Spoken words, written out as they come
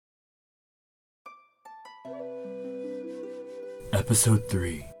Episode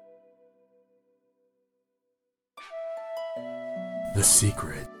 3. The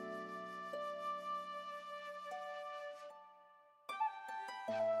Secret.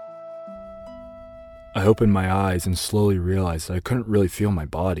 I opened my eyes and slowly realized that I couldn't really feel my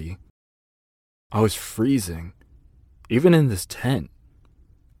body. I was freezing, even in this tent,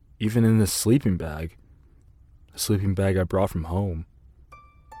 even in this sleeping bag, a sleeping bag I brought from home.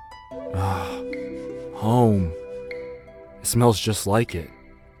 Home. It smells just like it.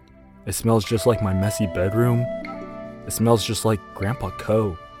 It smells just like my messy bedroom. It smells just like Grandpa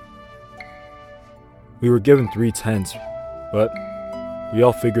Co. We were given 3 tents, but we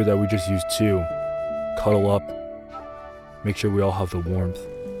all figured that we just use 2. Cuddle up, make sure we all have the warmth.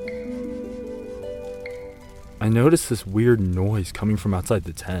 I noticed this weird noise coming from outside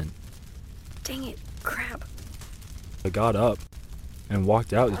the tent. Dang it, crap. I got up and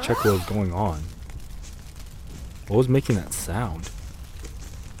walked out to check what was going on. What was making that sound?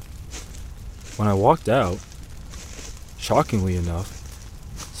 When I walked out, shockingly enough,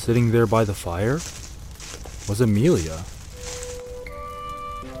 sitting there by the fire was Amelia.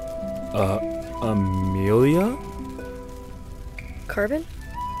 Amelia? Carbon?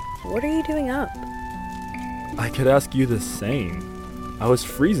 What are you doing up? I could ask you the same. I was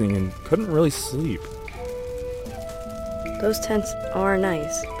freezing and couldn't really sleep. Those tents are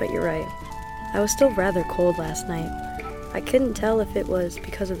nice, but you're right. I was still rather cold last night. I couldn't tell if it was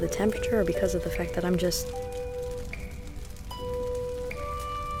because of the temperature or because of the fact that I'm just...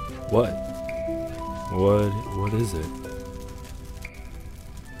 What? What is it?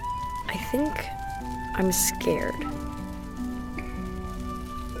 I think I'm scared.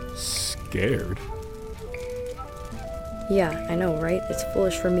 Scared? Yeah, I know, right? It's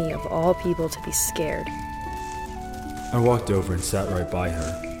foolish for me, of all people, to be scared. I walked over and sat right by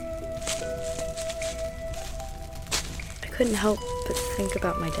her. I couldn't help but think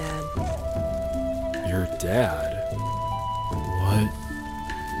about my dad. Your dad?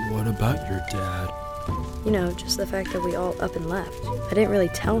 What about your dad? You know, just the fact that we all up and left. I didn't really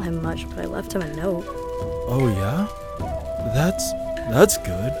tell him much, but I left him a note. Oh yeah? That's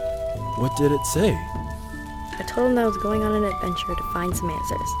good. What did it say? I told him that I was going on an adventure to find some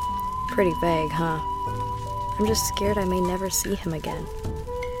answers. Pretty vague, huh? I'm just scared I may never see him again.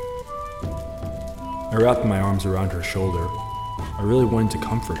 I wrapped my arms around her shoulder. I really wanted to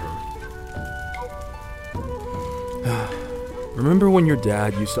comfort her. Remember when your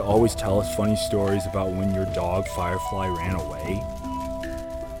dad used to always tell us funny stories about when your dog Firefly ran away?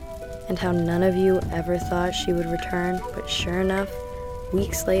 And how none of you ever thought she would return, but sure enough,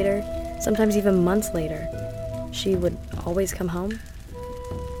 weeks later, sometimes even months later, she would always come home?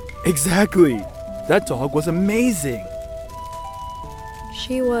 Exactly! That dog was amazing!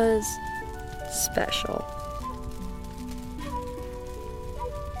 She was special.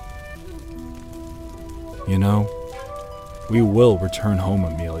 You know, we will return home,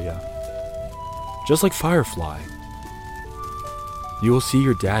 Amelia. Just like Firefly. You will see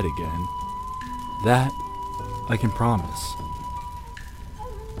your dad again. That I can promise.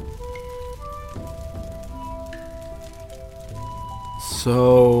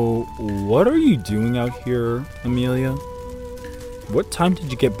 So, what are you doing out here, Amelia? What time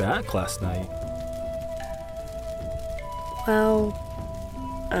did you get back last night? Well,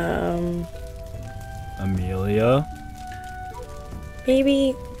 Amelia?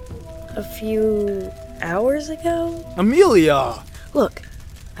 maybe a few hours ago? Amelia! Look,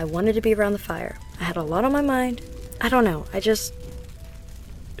 I wanted to be around the fire. I had a lot on my mind. I don't know,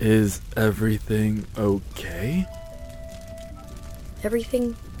 Is everything okay?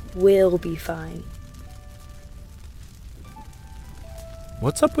 Everything will be fine.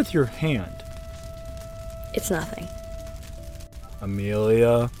 What's up with your hand? It's nothing.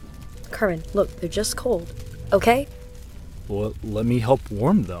 Amelia? Carmen, look, they're just cold. Okay? Well, let me help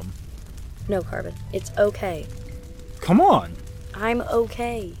warm them. No, Carbon, it's okay. Come on! I'm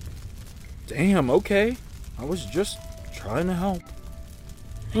okay. Damn, okay. I was just trying to help.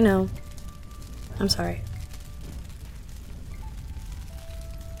 I know. I'm sorry.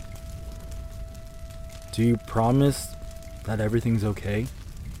 Do you promise that everything's okay?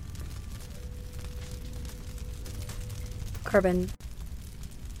 Carbon,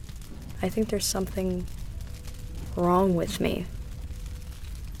 I think there's something wrong with me.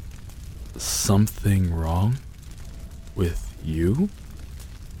 Something wrong with you?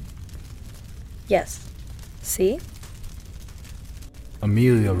 Yes. See?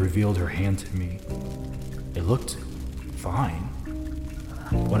 Amelia revealed her hand to me. It looked fine.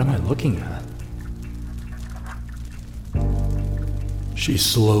 What am I looking at? She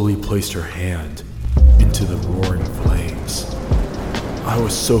slowly placed her hand into the roaring flames. I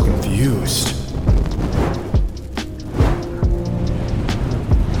was so confused.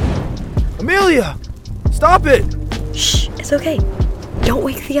 Amelia! Stop it! Shh, it's okay. Don't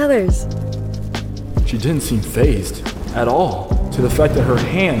wake the others. She didn't seem fazed at all to the fact that her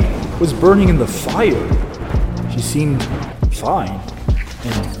hand was burning in the fire. She seemed fine,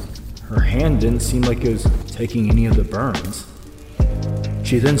 and her hand didn't seem like it was taking any of the burns.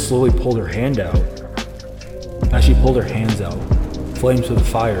 She then slowly pulled her hand out. As she pulled her hands out, flames of the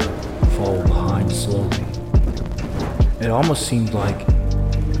fire followed behind slowly. It almost seemed like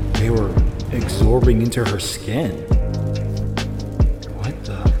they were absorbing into her skin. What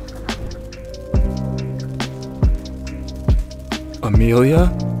the?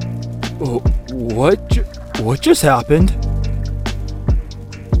 Amelia? What just happened?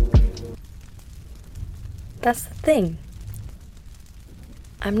 That's the thing.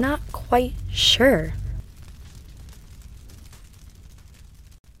 I'm not quite sure.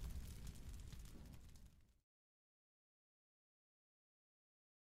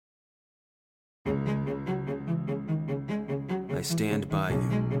 I stand by you.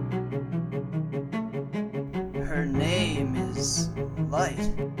 Her name is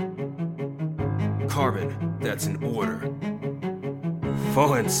Light. Carbon, that's an order.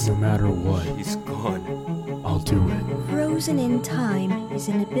 Valence, No matter what, he's gone. I'll do it. Frozen in time is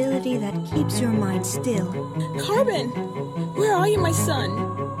an ability that keeps your mind still. Carbon! Where are you, my son?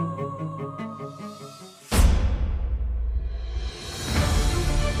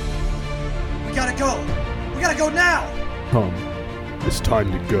 We gotta go! We gotta go now! Come, it's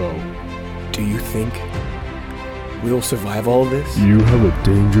time to go. Do you think we'll survive all of this? You have a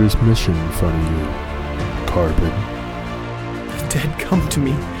dangerous mission in front of you, Carbon. The dead come to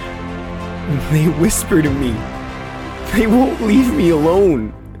me. They whisper to me. They won't leave me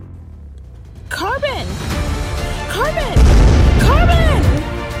alone. Carbon! Carbon! Carbon!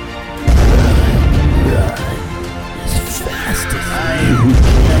 As fast as you,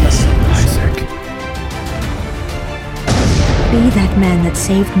 Isaac. Be that man that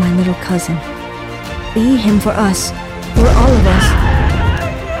saved my little cousin. Be him for us, for all of us.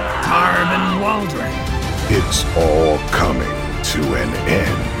 Carbon Waldron. It's all coming to an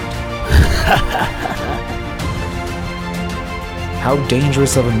end. How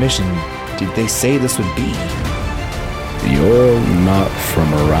dangerous of a mission did they say this would be? You're not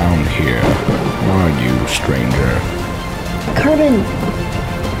from around here, are you, stranger? Carbon,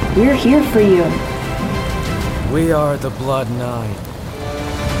 we're here for you. We are the Blood Nine.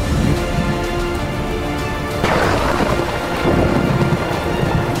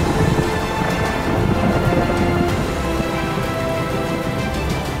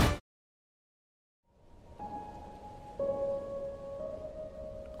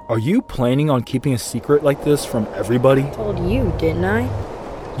 Are you planning on keeping a secret like this from everybody? Told you, didn't I?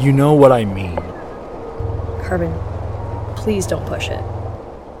 You know what I mean. Carbon, please don't push it.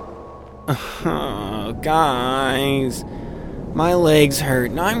 Oh, guys. My legs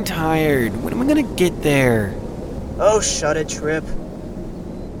hurt and I'm tired. When am I gonna get there? Oh, shut it, Trip.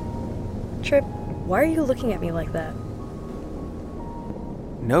 Trip, why are you looking at me like that?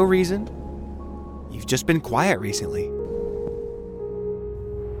 No reason. You've just been quiet recently.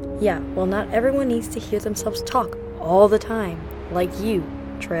 Yeah, well, not everyone needs to hear themselves talk all the time, like you,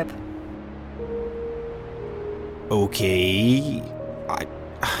 Trip. Okay.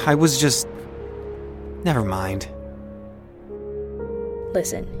 I was just... Never mind.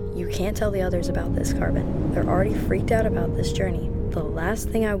 Listen, you can't tell the others about this, Carbon. They're already freaked out about this journey. The last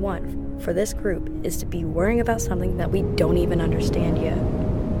thing I want for this group is to be worrying about something that we don't even understand yet.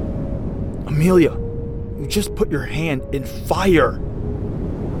 Amelia, you just put your hand in fire.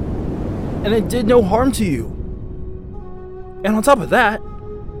 And it did no harm to you. And on top of that,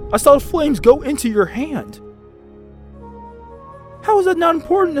 I saw the flames go into your hand. How is that not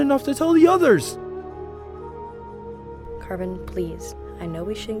important enough to tell the others? Carbon, please. I know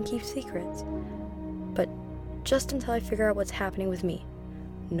we shouldn't keep secrets. But just until I figure out what's happening with me.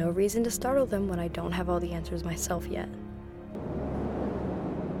 No reason to startle them when I don't have all the answers myself yet.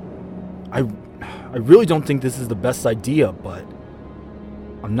 I really don't think this is the best idea, but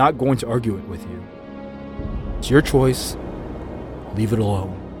I'm not going to argue it with you. It's your choice. Leave it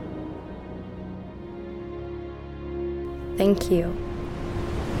alone. Thank you.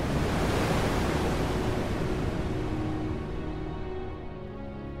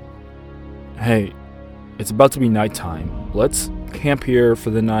 Hey, it's about to be nighttime. Let's camp here for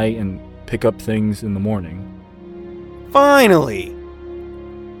the night and pick up things in the morning. Finally!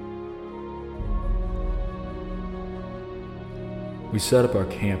 We set up our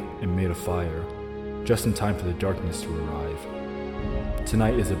camp and made a fire. just in time for the darkness to arrive.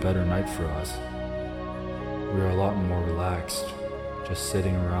 Tonight is a better night for us. We are a lot more relaxed, just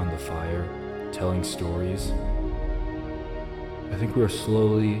sitting around the fire, telling stories. I think we are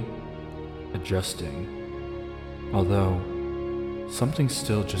slowly adjusting, although something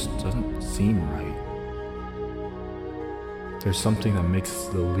still just doesn't seem right. There's something that makes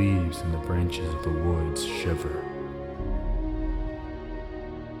the leaves and the branches of the woods shiver.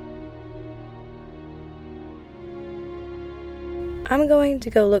 I'm going to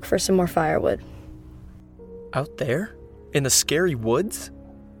go look for some more firewood. Out there? In the scary woods?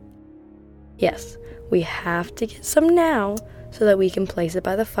 Yes, we have to get some now so that we can place it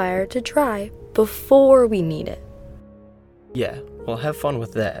by the fire to dry before we need it. Yeah, well, have fun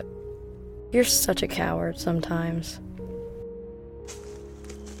with that. You're such a coward sometimes.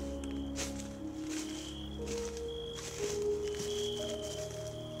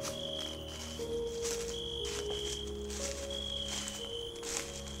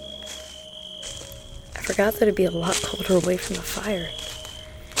 I forgot that it'd be a lot colder away from the fire.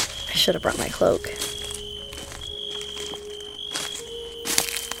 I should have brought my cloak.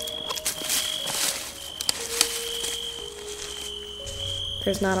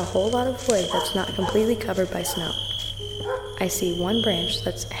 There's not a whole lot of wood that's not completely covered by snow. I see one branch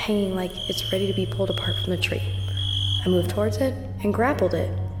that's hanging like it's ready to be pulled apart from the tree. I moved towards it and grappled it,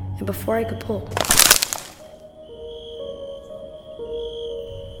 and before I could pull...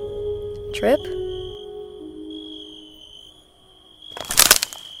 Trip?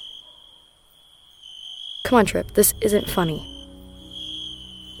 Come on, Trip, this isn't funny.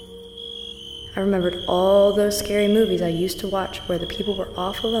 I remembered all those scary movies I used to watch where the people were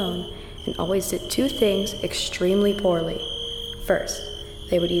off alone and always did two things extremely poorly. First,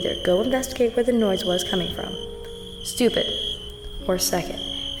 they would either go investigate where the noise was coming from, stupid, or second,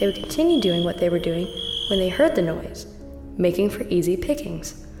 they would continue doing what they were doing when they heard the noise, making for easy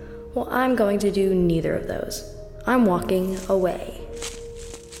pickings. Well, I'm going to do neither of those. I'm walking away.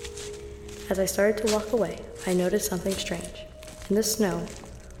 As I started to walk away, I noticed something strange. In the snow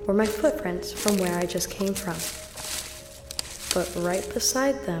were my footprints from where I just came from. But right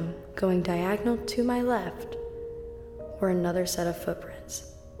beside them, going diagonal to my left, were another set of footprints.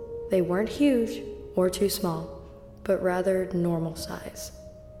 They weren't huge or too small, but rather normal size.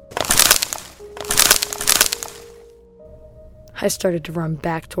 I started to run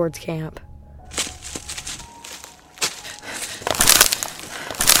back towards camp.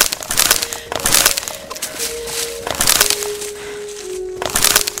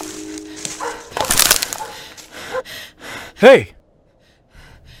 Hey!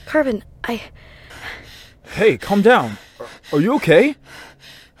 Carbon, Hey, calm down. Are you okay?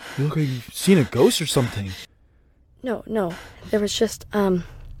 You look like you've seen a ghost or something. No. There was just, some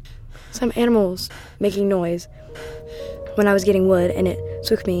animals making noise when I was getting wood, and it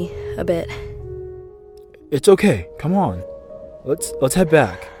spooked me a bit. It's okay. Come on. Let's head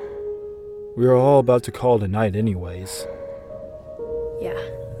back. We are all about to call it a night anyways. Yeah.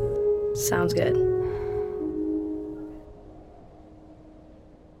 Sounds good.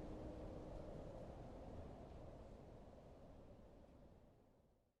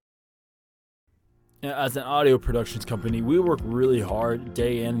 As an audio productions company, we work really hard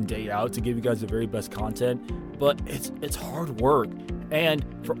day in and day out to give you guys the very best content, but it's hard work. And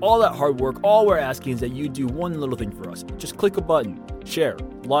for all that hard work, all we're asking is that you do one little thing for us. Just click a button, share,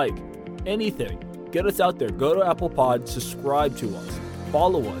 like, anything. Get us out there. Go to Apple Pod, subscribe to us,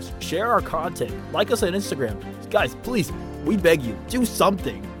 follow us, share our content, like us on Instagram. Guys, please, we beg you, do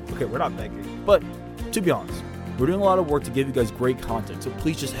something. Okay, we're not begging, but to be honest, we're doing a lot of work to give you guys great content, so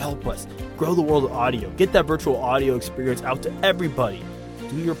please just help us grow the world of audio. Get that virtual audio experience out to everybody.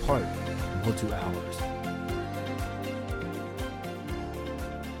 Do your part, and we'll do ours.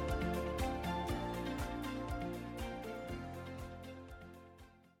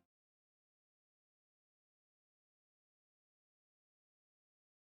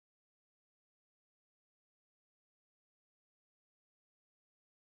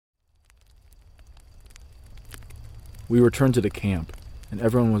 We returned to the camp, and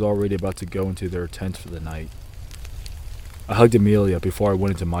everyone was already about to go into their tents for the night. I hugged Amelia before I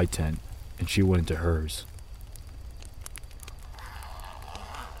went into my tent, and she went into hers.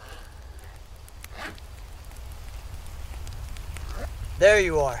 There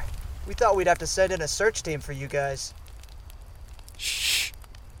you are. We thought we'd have to send in a search team for you guys. Shh.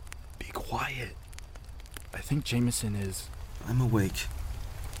 Be quiet. I think Jameson is... I'm awake.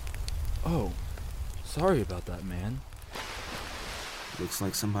 Oh, sorry about that, man. Looks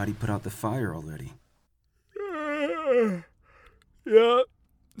like somebody put out the fire already. Yeah,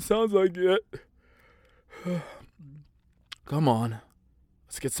 sounds like it. Come on.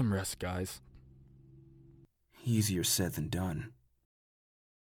 Let's get some rest, guys. Easier said than done.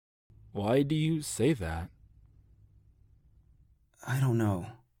 Why do you say that? I don't know.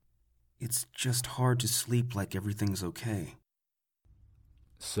 It's just hard to sleep like everything's okay.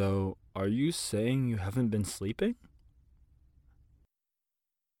 So, are you saying you haven't been sleeping?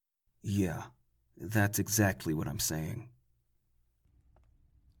 Yeah, that's exactly what I'm saying.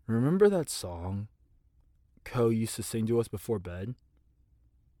 Remember that song Ko used to sing to us before bed?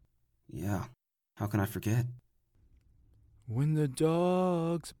 Yeah, how can I forget? When the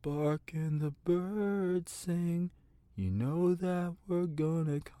dogs bark and the birds sing, you know that we're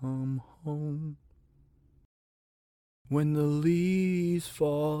gonna come home. When the leaves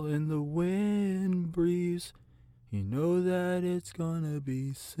fall and the wind breathes, you know that it's gonna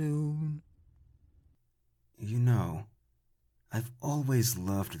be soon. You know, I've always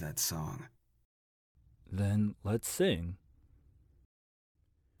loved that song. Then let's sing.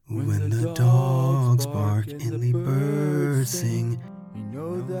 When the dogs bark and the birds sing, you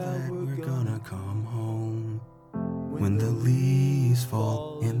know that we're gonna come home. When the leaves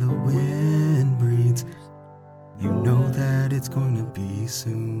fall and the wind breathes, you know that it's going to be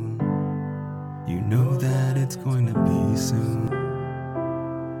soon. You know that it's going to be soon.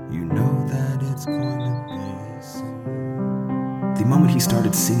 You know that it's going to be soon. The moment he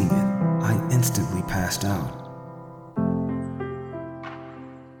started singing it, I instantly passed out.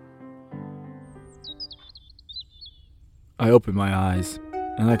 I opened my eyes,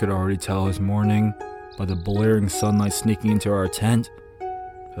 and I could already tell it was morning by the blaring sunlight sneaking into our tent.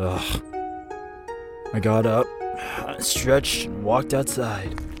 Ugh. I got up, stretched, and walked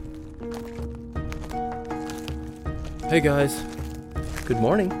outside. Hey guys. Good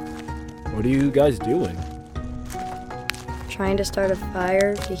morning. What are you guys doing? Trying to start a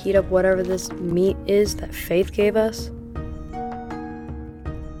fire to heat up whatever this meat is that Faith gave us?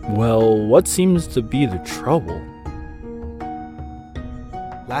 Well, what seems to be the trouble?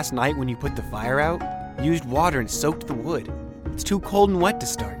 Last night when you put the fire out, you used water and soaked the wood. It's too cold and wet to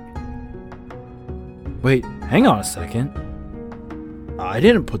start. Wait, hang on a second. I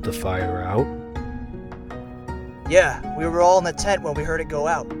didn't put the fire out. Yeah, we were all in the tent when we heard it go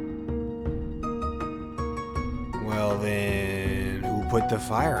out. Well then, who put the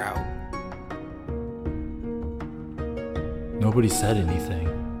fire out? Nobody said anything.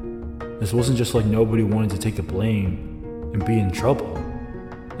 This wasn't just like nobody wanted to take the blame and be in trouble.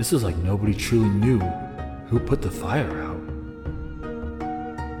 This is like nobody truly knew who put the fire out.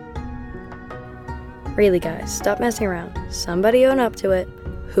 Really, guys, stop messing around. Somebody own up to it.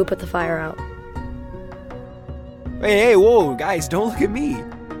 Who put the fire out? Hey, whoa, guys, don't look at me.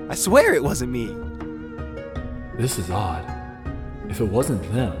 I swear it wasn't me. This is odd. If it wasn't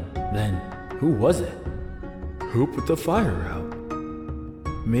them, then who was it? Who put the fire out?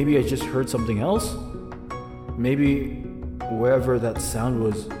 Maybe I just heard something else? Maybe wherever that sound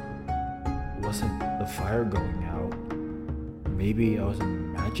was wasn't the fire going out. Maybe I was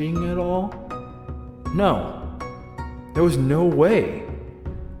imagining it all? No. There was no way.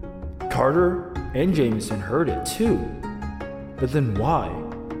 Carter and Jameson heard it too. But then why?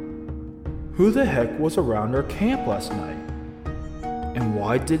 Who the heck was around our camp last night? And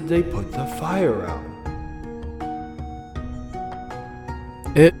why did they put the fire out?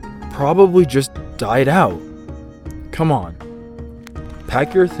 It probably just died out. Come on.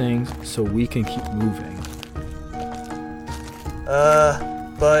 Pack your things so we can keep moving.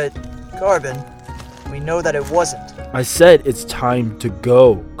 But Carbon, we know that it wasn't. I said it's time to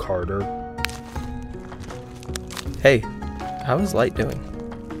go, Carter. Hey, how is Light doing?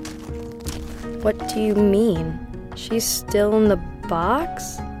 What do you mean? She's still in the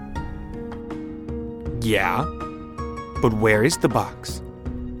box? Yeah, but where is the box?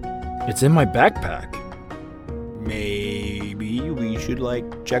 It's in my backpack. Maybe we should,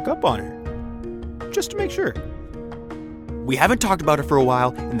 check up on her. Just to make sure. We haven't talked about her for a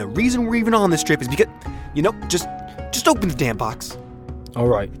while, and the reason we're even on this trip is because, just open the damn box. All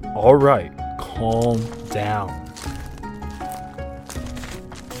right. Calm down.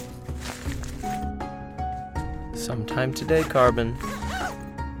 Sometime today, Carbon.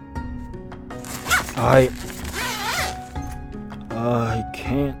 I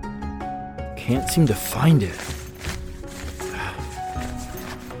can't seem to find it.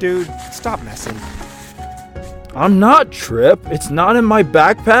 Dude, stop messing. I'm not, Trip. It's not in my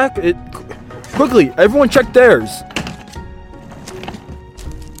backpack. Quickly, everyone check theirs.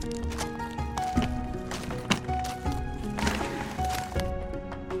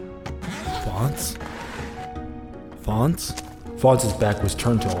 Fonz's back was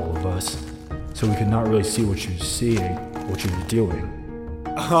turned to all of us. so we could not really see what you're seeing, what you're doing.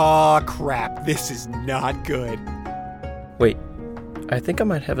 Aw, crap, this is not good. Wait, I think I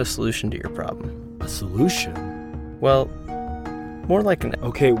might have a solution to your problem. A solution? Well, more like an...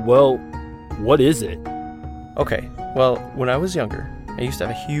 Okay, well, what is it? Okay, well, when I was younger, I used to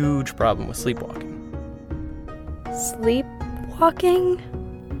have a huge problem with sleepwalking. Sleepwalking?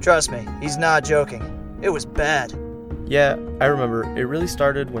 Trust me, he's not joking. It was bad. Yeah, I remember. It really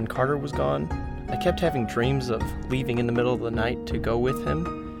started when Carter was gone. I kept having dreams of leaving in the middle of the night to go with him,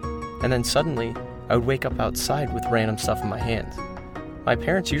 and then suddenly, I would wake up outside with random stuff in my hands. My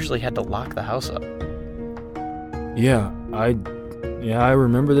parents usually had to lock the house up. Yeah, I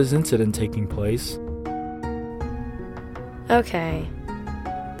remember this incident taking place. Okay,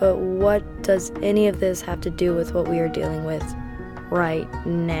 but what does any of this have to do with what we are dealing with right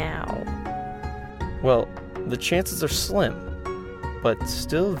now? Well, the chances are slim, but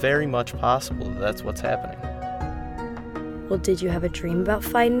still very much possible that that's what's happening. Well, did you have a dream about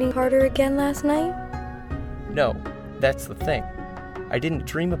finding Carter again last night? No, that's the thing. I didn't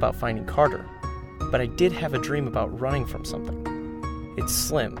dream about finding Carter, but I did have a dream about running from something. It's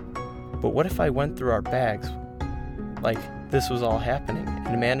slim, but what if I went through our bags, like this was all happening,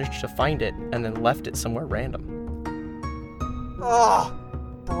 and managed to find it and then left it somewhere random? Oh,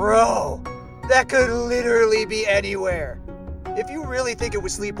 bro, that could literally be anywhere. If you really think it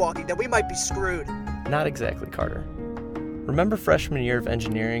was sleepwalking, then we might be screwed. Not exactly, Carter. Remember freshman year of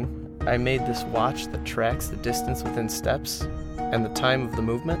engineering? I made this watch that tracks the distance within steps and the time of the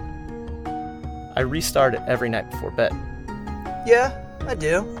movement. I restart it every night before bed. Yeah, I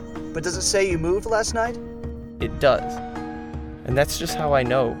do. But does it say you moved last night? It does. And that's just how I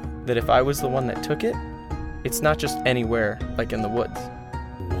know that if I was the one that took it, it's not just anywhere like in the woods.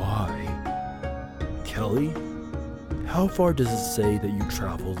 Why? Kelly? How far does it say that you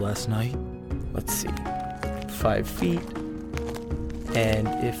traveled last night? Let's see. 5 feet. And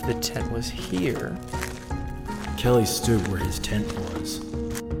if the tent was here... Kelly stood where his tent was.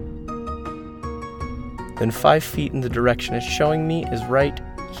 Then 5 feet in the direction it's showing me is right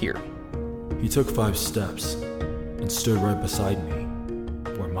here. He took 5 steps and stood right beside me,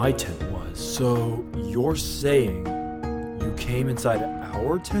 where my tent was. So you're saying you came inside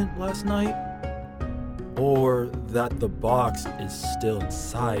our tent last night? Or that the box is still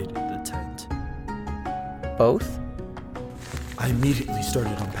inside the tent? Both? I immediately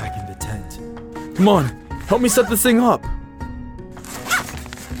started unpacking the tent. Come on, help me set this thing up!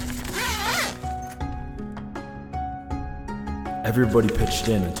 Everybody pitched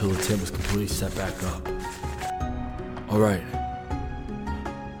in until the tent was completely set back up. Alright,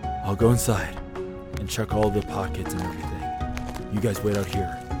 I'll go inside and check all the pockets and everything. You guys wait out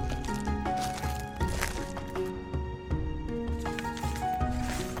here.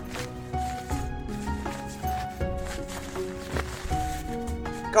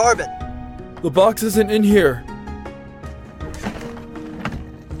 Carbon! The box isn't in here.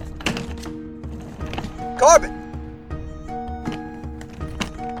 Carbon!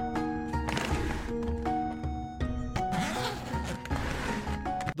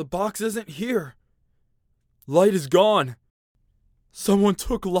 The box isn't here. Light is gone. Someone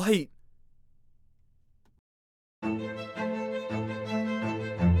took light.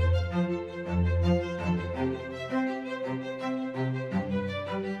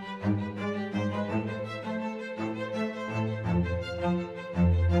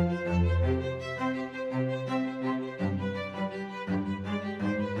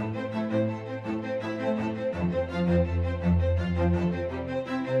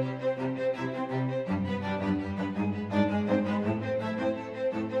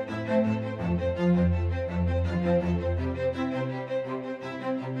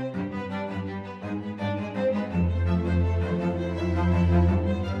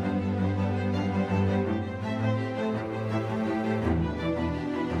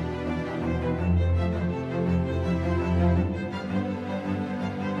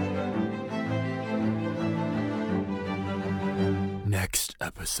 Next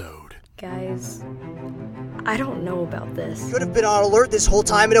episode. Guys, I don't know about this. You could have been on alert this whole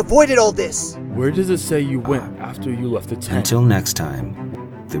time and avoided all this. Where does it say you went after you left the tent? Until next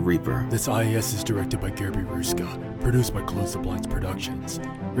time, The Reaper. This IES is directed by Garby Ruska, produced by Close the Blinds Productions,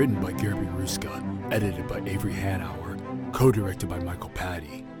 written by Garby Ruska, edited by Avery Hanauer, co-directed by Michael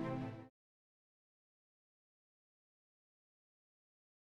Patty.